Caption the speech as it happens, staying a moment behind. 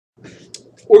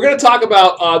we're going to talk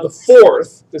about the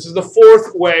fourth. This is the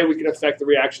fourth way we can affect the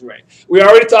reaction rate. We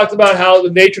already talked about how the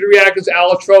nature of the reactants,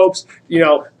 allotropes,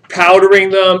 powdering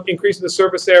them, increasing the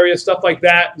surface area, stuff like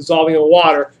that, dissolving in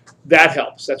water. That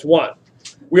helps. That's one.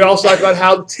 We also talked about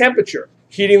how the temperature,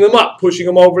 heating them up, pushing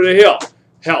them over the hill,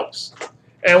 helps.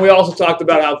 And we also talked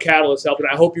about how catalysts help. And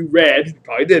I hope you read, you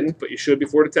probably didn't, but you should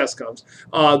before the test comes,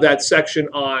 that section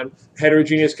on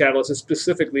heterogeneous catalysts and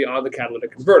specifically on the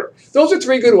catalytic converter. Those are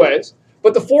three good ways.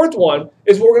 But the fourth one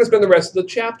is what we're going to spend the rest of the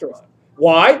chapter on.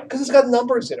 Why? Because it's got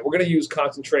numbers in it. We're going to use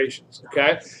concentrations,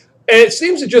 okay? And it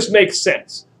seems to just make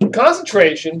sense. When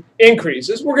concentration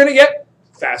increases, we're going to get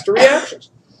faster reactions.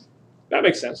 That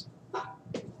makes sense.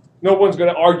 No one's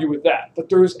going to argue with that. But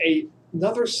there's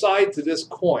another side to this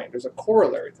coin. There's a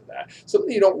corollary to that. Something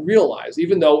you don't realize,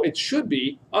 even though it should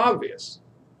be obvious.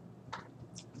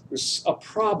 There's a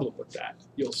problem with that,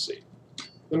 you'll see.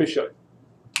 Let me show you.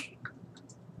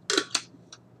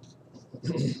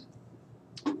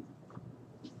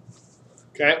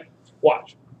 Okay,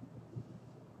 watch.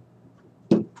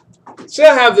 Say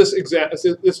I have this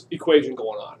equation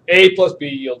going on. A plus B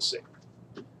yields C.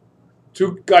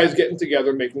 Two guys getting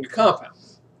together making a compound.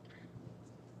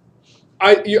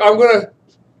 I'm going to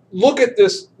look at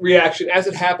this reaction as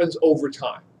it happens over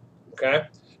time. Okay?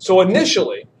 So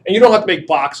initially, and you don't have to make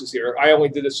boxes here. I only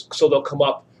did this so they'll come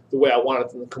up the way I wanted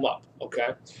them to come up. Okay?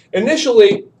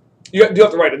 Initially, you do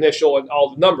have to write initial and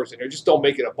all the numbers in here. Just don't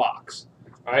make it a box.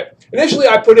 All right? Initially,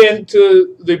 I put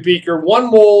into the beaker 1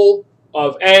 mole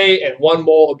of A and 1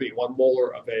 mole of B. 1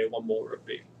 molar of A, 1 molar of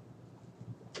B.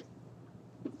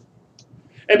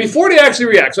 And before they actually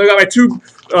react, so I got my two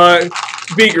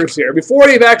beakers here. Before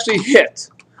they've actually hit,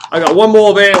 I got 1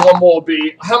 mole of A and 1 mole of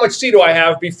B. How much C do I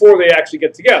have before they actually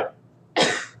get together?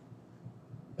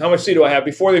 How much C do I have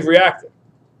before they've reacted?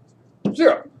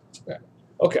 0.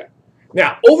 Okay.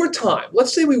 Now, over time,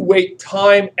 let's say we wait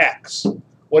time X,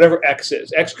 whatever X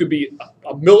is. X could be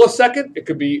a millisecond. It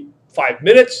could be 5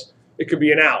 minutes. It could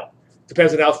be an hour.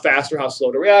 Depends on how fast or how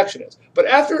slow the reaction is. But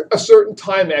after a certain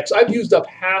time X, I've used up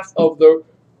half of the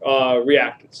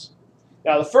reactants.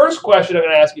 Now, the first question I'm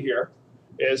going to ask you here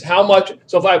is how much,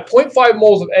 so if I have 0.5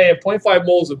 moles of A and 0.5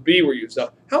 moles of B were used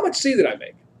up, how much C did I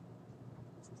make?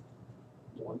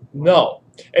 No.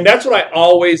 And that's what I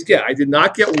always get. I did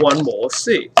not get 1 mole of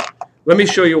C. Let me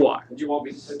show you why. Did you want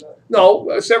me to say that?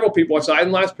 No, several people I saw in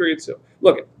the last period too.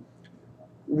 Look at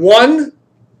 1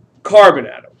 carbon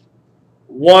atom,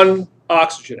 1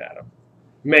 oxygen atom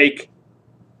make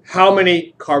how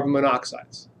many carbon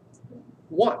monoxides?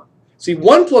 1. See,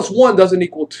 1 plus 1 doesn't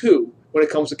equal 2 when it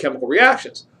comes to chemical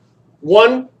reactions.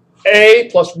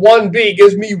 1A plus 1B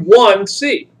gives me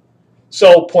 1C.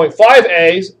 So 0.5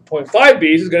 A's, 0.5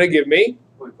 B's is going to give me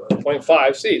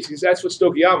 0.5 C's. Because that's what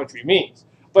stoichiometry means.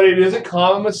 But it is a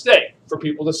common mistake for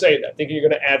people to say that, thinking you're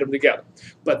going to add them together.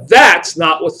 But that's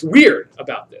not what's weird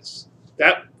about this.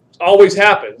 That always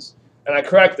happens, and I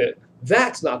correct it.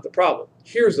 That's not the problem.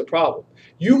 Here's the problem.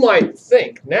 You might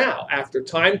think now, after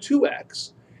time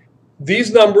 2x,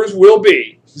 these numbers will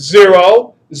be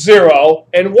 0, 0,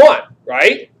 and 1,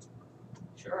 right?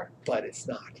 Sure. But it's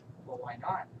not. Well, why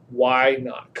not? Why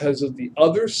not? Because of the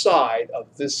other side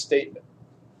of this statement.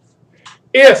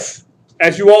 If,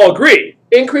 as you all agree,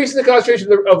 increasing the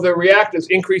concentration of the reactants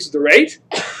increases the rate,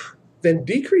 then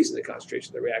decreasing the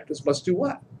concentration of the reactants must do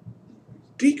what?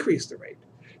 Decrease the rate.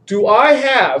 Do I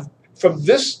have, from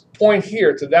this point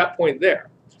here to that point there,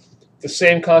 the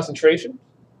same concentration?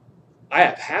 I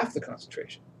have half the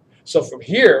concentration. So from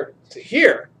here to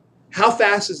here, how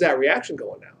fast is that reaction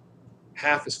going now?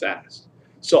 Half as fast.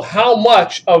 So how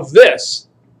much of this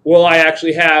will I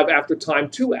actually have after time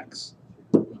 2x?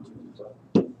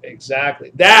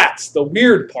 Exactly. That's the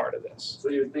weird part of this. So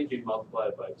you would think you'd multiply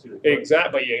it by 2.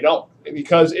 Exactly, but you don't.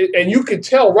 Because and you can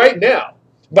tell right now,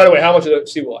 by the way, how much of the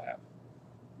C will I have?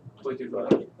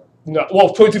 0.25. No,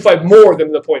 well, 0.25 more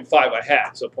than the 0.5 I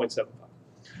had, so 0.75. All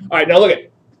right, now look at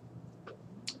it.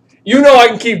 You know I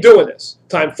can keep doing this.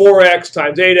 Times 4x,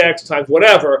 times 8x, times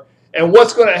whatever. And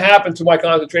what's going to happen to my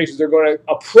concentrations? They're going to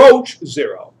approach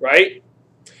 0, right?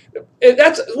 And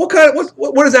that's what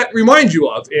does that remind you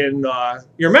of in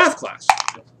your math class?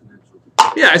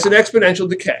 Yeah, it's an exponential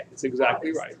decay. It's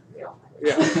exactly right.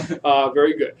 Yeah,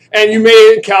 very good. And you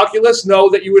may in calculus know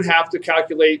that you would have to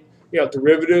calculate,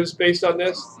 derivatives based on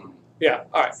this. Yeah.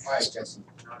 All right. All right, Jesse.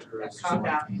 Calm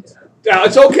down. Now,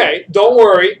 it's okay. Don't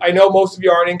worry. I know most of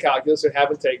you aren't in calculus and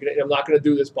haven't taken it, and I'm not going to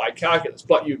do this by calculus,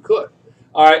 but you could.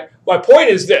 All right. My point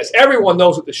is this. Everyone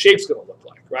knows what the shape's going to look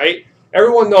like, right?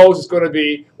 Everyone knows it's going to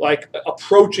be like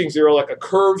approaching 0, like a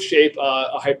curved shape,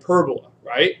 a hyperbola,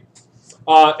 right?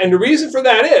 And the reason for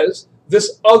that is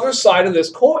this other side of this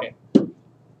coin.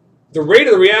 The rate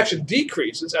of the reaction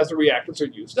decreases as the reactants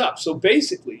are used up. So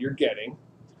basically, you're getting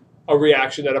a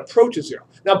reaction that approaches zero.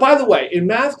 Now, by the way, in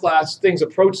math class, things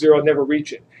approach zero and never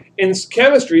reach it. In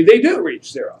chemistry, they do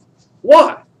reach zero.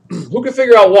 Why? Who can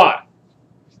figure out why?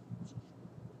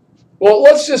 Well,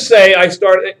 let's just say I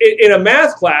start in a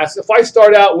math class. If I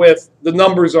start out with the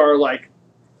numbers are like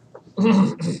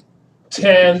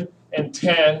 10 and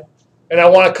 10, and I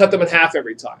want to cut them in half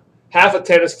every time. Half of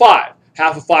 10 is 5.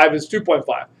 Half of 5 is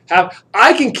 2.5.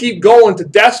 I can keep going to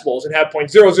decimals and have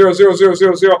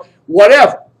 0.000000,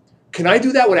 whatever. Can I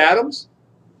do that with atoms?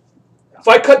 If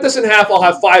I cut this in half, I'll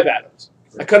have 5 atoms.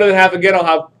 I cut it in half again, I'll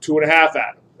have 2.5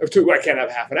 atoms. Or 2, I can't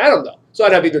have half an atom, though. So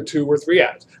I'd have either 2 or 3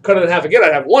 atoms. Cut it in half again,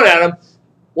 I'd have 1 atom.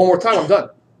 One more time, I'm done.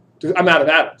 I'm out of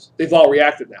atoms. They've all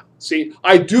reacted now. See,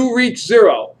 I do reach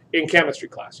zero in chemistry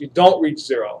class. You don't reach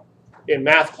zero in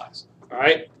math class, all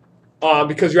right?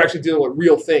 Because you're actually dealing with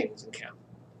real things in chem.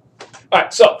 All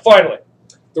right, so finally,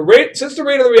 since the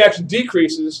rate of the reaction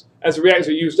decreases as the reactants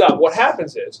are used up, what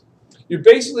happens is you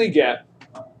basically get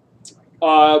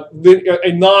a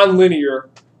nonlinear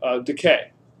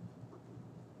decay.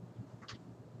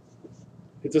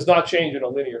 It does not change in a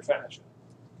linear fashion.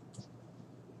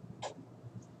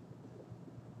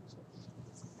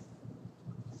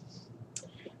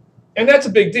 And that's a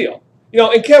big deal. You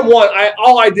know, in Chem 1,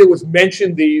 all I did was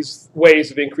mention these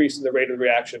ways of increasing the rate of the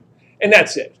reaction, and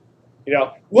that's it. You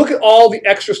know, look at all the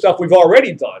extra stuff we've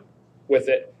already done with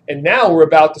it, and now we're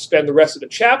about to spend the rest of the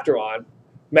chapter on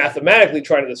mathematically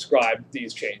trying to describe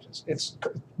these changes. It's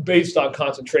based on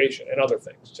concentration and other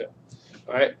things, too.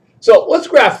 All right? So let's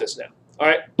graph this now. All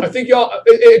right? I think y'all,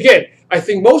 again, I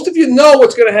think most of you know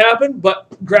what's going to happen, but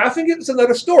graphing it is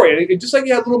another story. And just like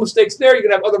you have little mistakes there, you're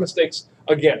going to have other mistakes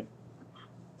again.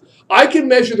 I can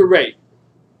measure the rate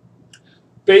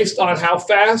based on how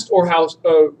fast or how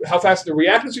fast the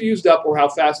reactants are used up or how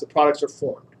fast the products are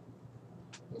formed.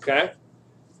 Okay?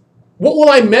 What will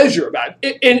I measure about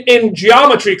it? In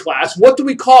geometry class, what do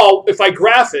we call, if I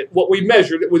graph it, what we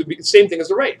measured, it would be the same thing as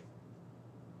the rate.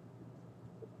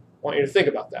 I want you to think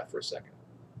about that for a second.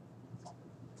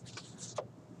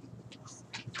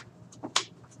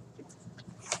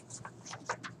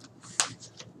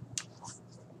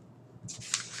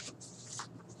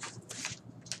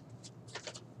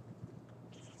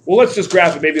 Well, let's just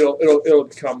graph it. Maybe it'll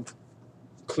become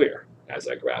clear as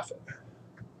I graph it.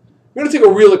 We're going to take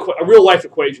a real life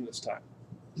equation this time,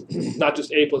 not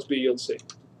just A plus B yields C.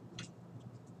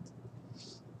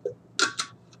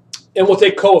 And we'll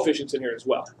take coefficients in here as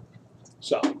well.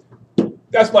 So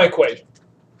that's my equation.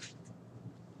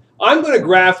 I'm going to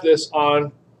graph this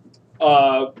on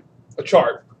a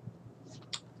chart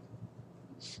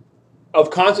of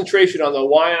concentration on the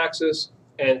y-axis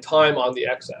and time on the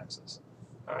x-axis.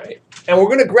 All right, and we're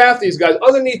going to graph these guys.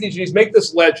 Underneath each of these, make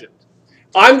this legend.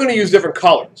 I'm going to use different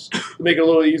colors to make it a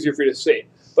little easier for you to see.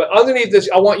 But underneath this,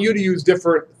 I want you to use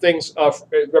different things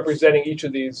representing each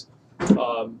of these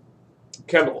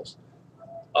chemicals.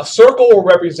 A circle will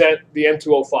represent the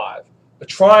N2O5. A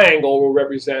triangle will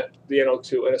represent the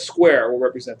NO2, and a square will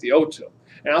represent the O2.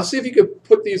 And I'll see if you could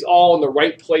put these all in the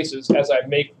right places as I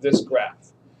make this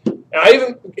graph. And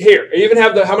I even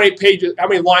have how many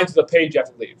lines of the page you have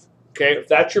to leave. Okay, if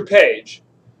that's your page,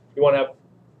 you want to have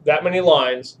that many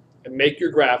lines and make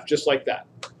your graph just like that.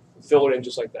 Fill it in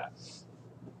just like that.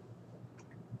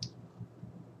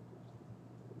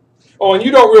 Oh, and you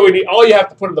don't really need, all you have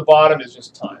to put at the bottom is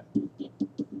just time.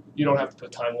 You don't have to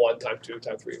put time 1, time 2,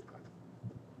 time 3.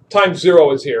 Time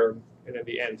 0 is here, and at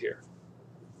the end here.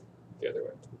 The other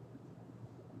way.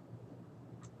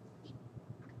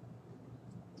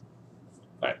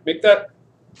 All right, make that,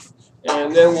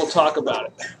 and then we'll talk about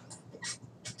it.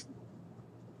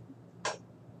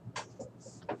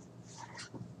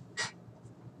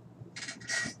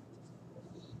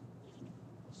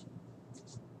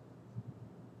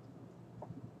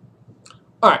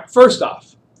 All right, first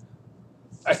off,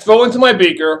 I throw into my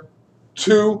beaker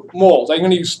 2 moles. I'm going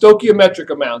to use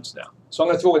stoichiometric amounts now. So I'm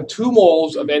going to throw in 2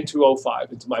 moles of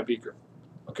N2O5 into my beaker,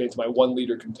 okay, into my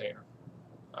 1-liter container.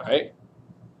 All right?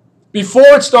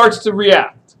 Before it starts to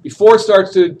react, before it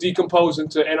starts to decompose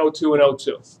into NO2 and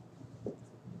O2,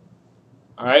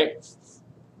 all right,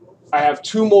 I have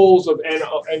 2 moles of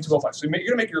N2O5. So you're going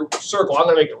to make your circle. I'm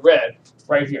going to make it red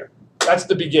right here. That's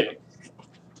the beginning.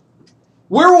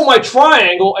 Where will my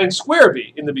triangle and square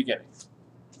be in the beginning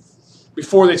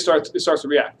before it starts to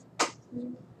react?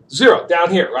 0,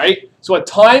 down here, right? So at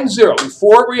time 0,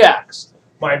 before it reacts,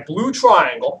 my blue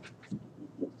triangle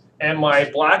and my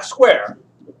black square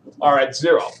are at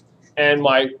 0. And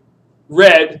my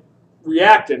red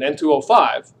reactant,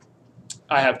 N2O5,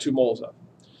 I have 2 moles of.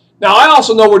 Now, I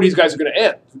also know where these guys are going to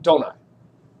end, don't I?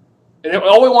 And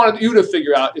all we wanted you to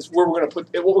figure out is where we're going to put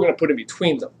what we're going to put in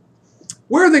between them.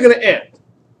 Where are they going to end?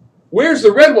 Where's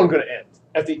the red one going to end?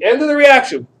 At the end of the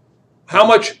reaction, how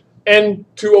much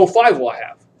N2O5 will I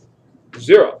have?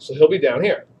 0. So he'll be down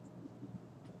here.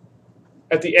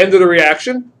 At the end of the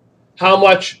reaction, how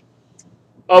much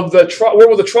of the where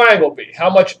will the triangle be? How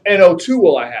much NO2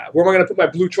 will I have? Where am I going to put my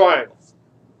blue triangle?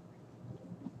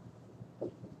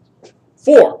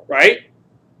 4, right?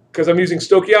 Because I'm using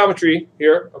stoichiometry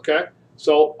here, okay?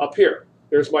 So up here,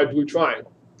 there's my blue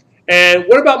triangle. And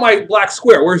what about my black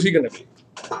square? Where's he going to be?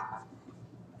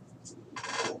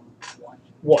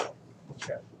 1.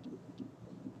 Okay.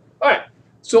 All right.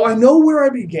 So I know where I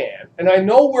began, and I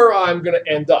know where I'm going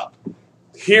to end up.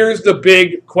 Here's the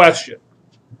big question.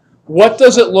 What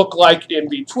does it look like in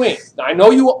between? Now, I know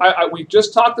we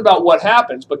just talked about what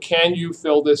happens, but can you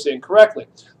fill this in correctly?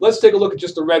 Let's take a look at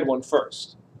just the red one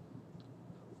first.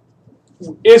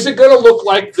 Is it going to look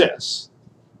like this?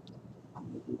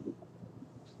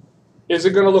 Is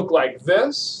it going to look like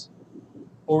this?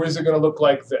 Or is it going to look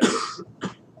like this?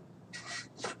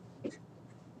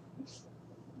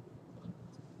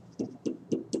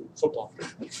 Football.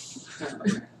 It's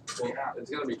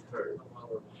going to be curved.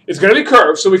 It's going to be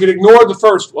curved, so we can ignore the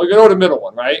first one. Ignore the middle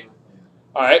one, right?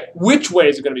 All right. Which way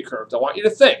is it going to be curved? I want you to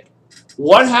think.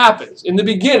 What happens in the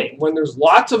beginning when there's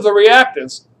lots of the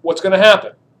reactants? What's going to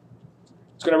happen?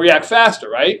 It's going to react faster,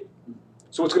 right?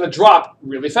 So it's going to drop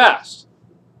really fast.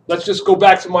 Let's just go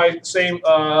back to my same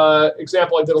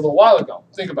example I did a little while ago.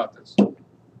 Think about this.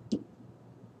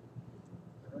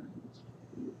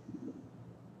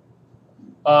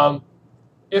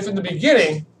 If in the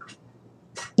beginning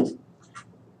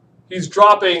he's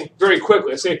dropping very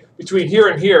quickly, let's say between here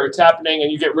and here it's happening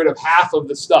and you get rid of half of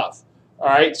the stuff, all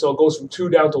right? So it goes from 2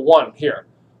 down to 1 here.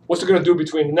 What's it going to do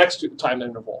between the next time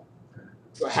interval?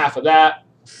 Half of that,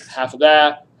 half of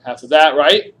that, half of that,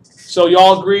 right? So you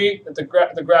all agree that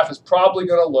the graph is probably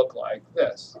going to look like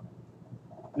this.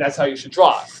 And that's how you should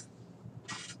draw it.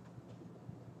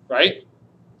 Right?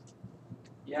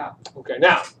 Yeah. Okay,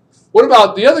 now, what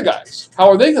about the other guys? How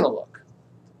are they going to look?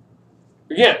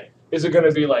 Again, is it going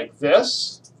to be like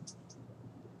this?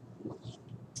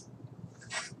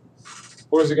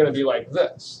 Or is it going to be like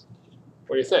this?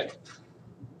 What do you think?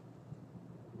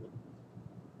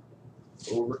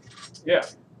 Over. Yeah.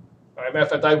 All right, matter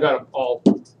of fact, I've got them all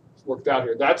worked out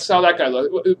here. That's how that guy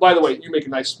looks. By the way, you make a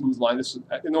nice smooth line. This is,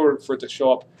 in order for it to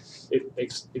show up, it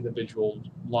makes individual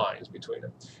lines between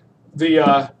it.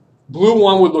 The blue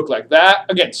one would look like that.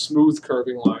 Again, smooth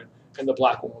curving line. And the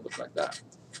black one would look like that.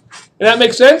 And that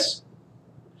makes sense?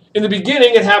 In the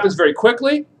beginning, it happens very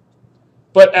quickly.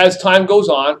 But as time goes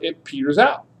on, it peters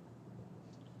out.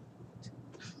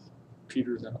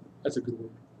 Peters out. That's a good word.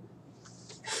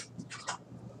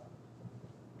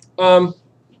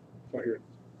 Right here.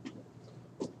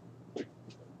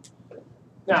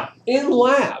 Now, in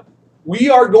lab, we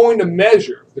are going to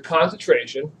measure the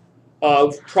concentration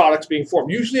of products being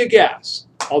formed, usually a gas,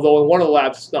 although in one of the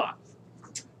labs it's not.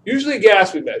 Usually a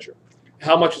gas we measure.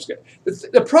 How much it's going to.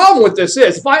 The problem with this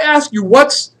is, if I ask you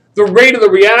what's the rate of the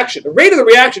reaction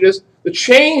is the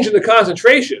change in the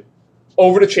concentration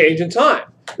over the change in time.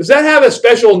 Does that have a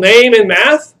special name in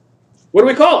math? What do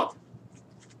we call it?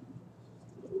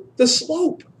 The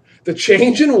slope. The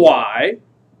change in y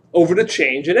over the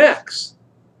change in x.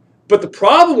 But the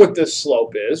problem with this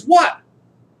slope is what?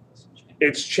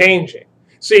 It's changing.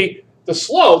 See, the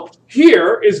slope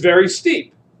here is very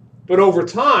steep. But over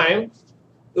time,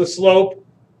 the slope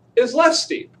is less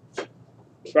steep.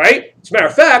 Right? As a matter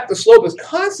of fact, the slope is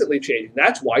constantly changing.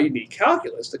 That's why you need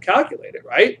calculus to calculate it,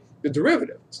 right? The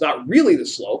derivative. It's not really the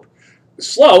slope. The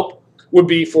slope would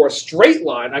be for a straight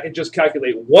line. I can just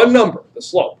calculate one number, the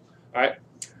slope. All right?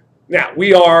 Now,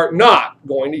 we are not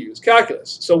going to use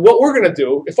calculus. So what we're going to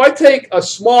do, if I take a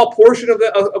small portion of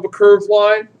a curved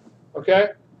line, okay?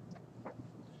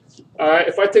 All right,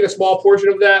 if I take a small portion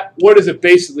of that, what is it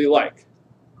basically like?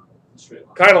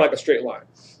 Kind of like a straight line.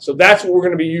 So that's what we're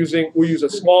going to be using. We'll use a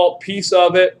small piece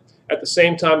of it at the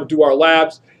same time to do our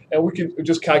labs, and we can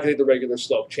just calculate the regular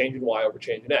slope, change in y over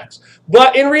change in x.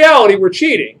 But in reality, we're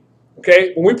cheating.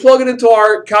 Okay, when we plug it into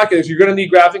our calculators, you're going to need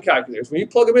graphing calculators. When you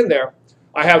plug them in there,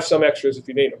 I have some extras if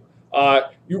you need them.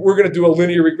 We're going to do a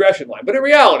linear regression line. But in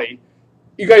reality,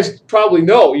 you guys probably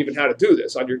know even how to do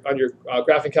this on your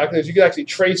graphing calculators. You can actually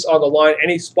trace on the line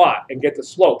any spot and get the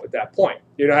slope at that point.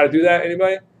 You know how to do that?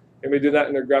 Anybody? Anybody do that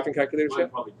in their graphing calculators yet? Mine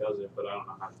probably does it, but I don't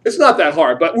know how to. It's not that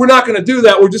hard, but we're not going to do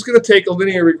that. We're just going to take a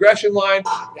linear regression line,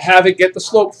 have it get the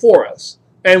slope for us.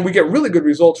 And we get really good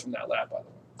results from that lab, by the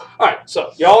way. All right,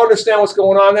 so y'all understand what's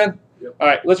going on then? Yep. All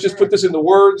right, let's just put this into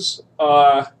words.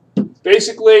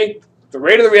 Basically, the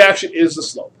rate of the reaction is the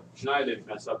slope. No, I didn't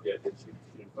mess up yet. Did you?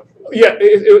 Yeah,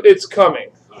 it's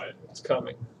coming. All right. It's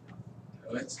coming.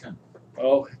 Oh, it's coming.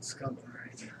 Oh, it's coming.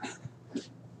 Right. It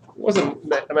wasn't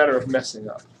a matter of messing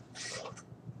up.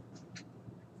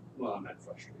 Well, I'm not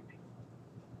frustrated.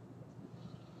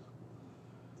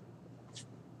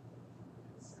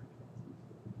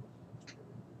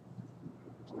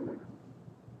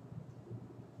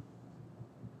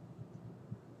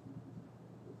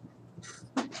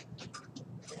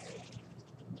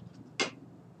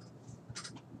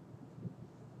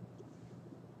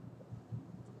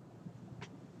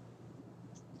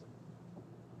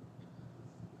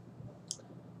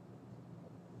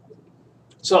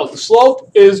 So the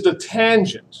slope is the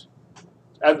tangent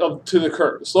to the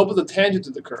curve. The slope of the tangent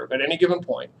to the curve at any given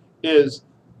point is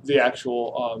the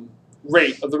actual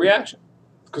rate of the reaction.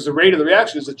 Because the rate of the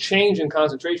reaction is the change in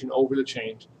concentration over the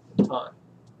change in time.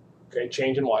 Okay,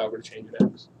 change in y over the change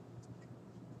in x.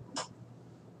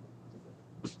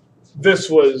 This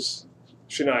was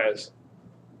Shania's.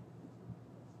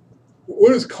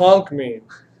 What does conc mean?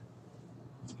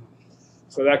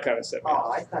 So that kind of set me off.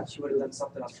 Oh, I thought you would have done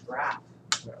something on the graph.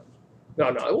 No,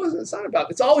 it wasn't. It's not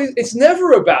about. It's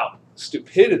never about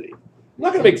stupidity. I'm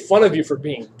not going to make fun of you for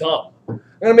being dumb. I'm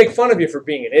going to make fun of you for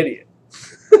being an idiot.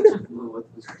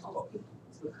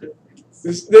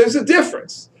 There's a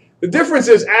difference. The difference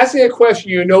is asking a question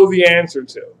you know the answer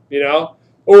to,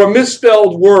 or a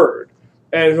misspelled word,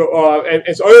 and so I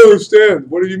don't understand.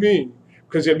 What do you mean?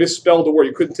 Because you misspelled a word,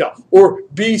 you couldn't tell. Or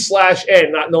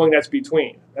B/N, not knowing that's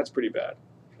between. That's pretty bad.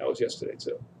 That was yesterday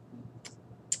too.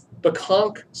 But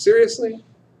conc, seriously?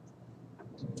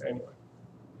 Anyway.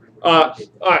 All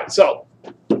right, so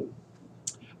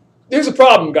here's a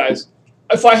problem, guys.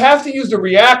 If I have to use the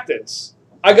reactants,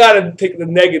 I got to take the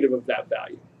negative of that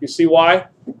value. You see why?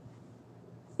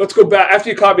 Let's go back.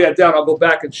 After you copy that down, I'll go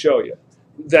back and show you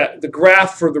that the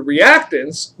graph for the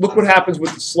reactants, look what happens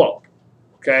with the slope.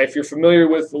 Okay, if you're familiar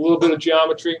with a little bit of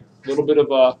geometry, a little bit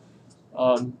of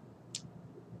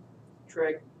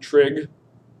trig,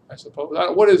 I suppose.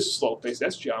 What is slope based?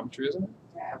 That's geometry, isn't it?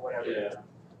 Yeah, whatever. Yeah.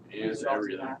 It's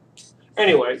everything.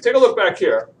 Anyway, take a look back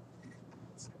here.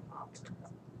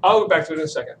 I'll go back to it in a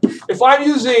second. If I'm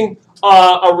using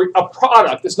a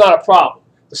product, it's not a problem.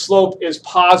 The slope is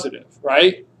positive,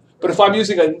 right? But if I'm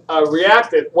using a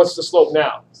reactant, what's the slope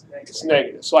now? It's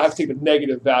negative. So I have to take the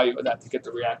negative value of that to get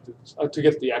the reactants, to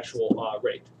get the actual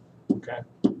rate. Okay.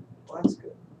 Well, that's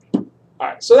good. All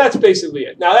right. So that's basically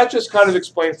it. Now that just kind of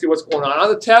explains to you what's going on. On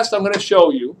the test, I'm going to show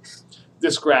you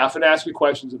this graph and ask you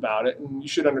questions about it, and you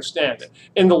should understand it.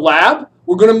 In the lab,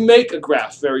 we're going to make a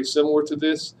graph very similar to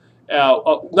this.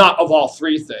 Not of all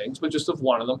three things, but just of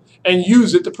one of them, and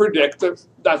use it to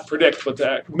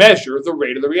to measure the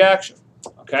rate of the reaction.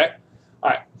 Okay? All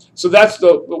right. So that's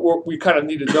we kind of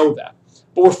need to know that.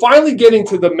 But we're finally getting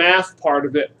to the math part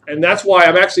of it, and that's why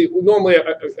I'm actually, normally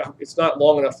it's not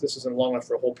long enough, this isn't long enough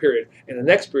for a whole period, and the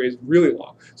next period is really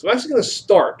long. So I'm actually going to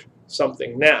start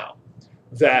something now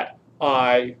that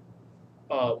I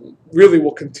really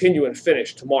will continue and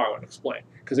finish tomorrow and explain,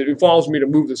 because it involves me to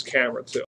move this camera too.